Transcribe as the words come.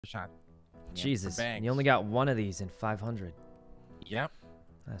shot. Jesus, and you only got one of these in 500. Yep.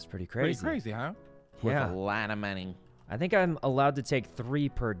 That's pretty crazy. Pretty crazy, huh? Yeah. With a lot of money. I think I'm allowed to take 3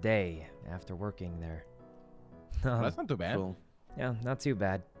 per day after working there. Well, that's not too bad. Cool. Yeah, not too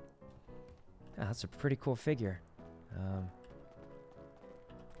bad. Yeah, that's a pretty cool figure. All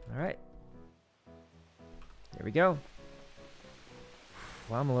right. Here we go.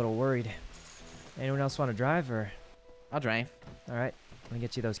 Well, I'm a little worried. Anyone else want to drive, or? I'll drive. All right, let me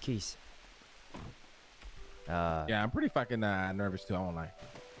get you those keys. Yeah, I'm pretty fucking nervous too. I won't lie.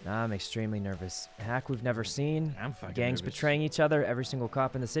 I'm extremely nervous. A hack we've never seen. I'm fucking Gangs nervous. betraying each other. Every single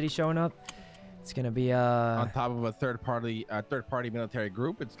cop in the city showing up. It's gonna be on top of a third party military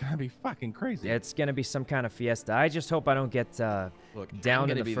group. It's gonna be fucking crazy. It's gonna be some kind of fiesta. I just hope I don't get Look, down I'm in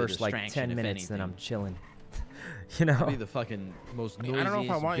gonna the be first like distraction, 10 if minutes, then I'm anything. chilling. You know. I'll be the fucking most I noisiest, don't know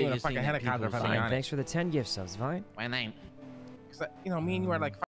if I want you in a biggest thing fucking that helicopter people if I'm see. being Thanks for the 10 gift subs, fine. Why not? You know, me and you are like